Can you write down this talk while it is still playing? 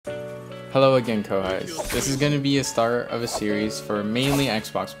Hello again, Kohais. This is going to be a start of a series for mainly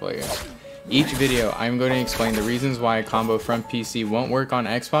Xbox players. Each video I'm going to explain the reasons why a combo from PC won't work on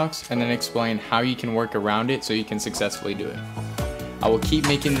Xbox and then explain how you can work around it so you can successfully do it. I will keep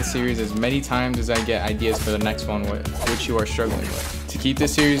making this series as many times as I get ideas for the next one which you are struggling with. To keep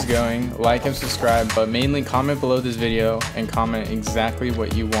this series going, like and subscribe, but mainly comment below this video and comment exactly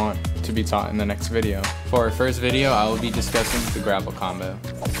what you want to be taught in the next video. For our first video, I will be discussing the grapple combo.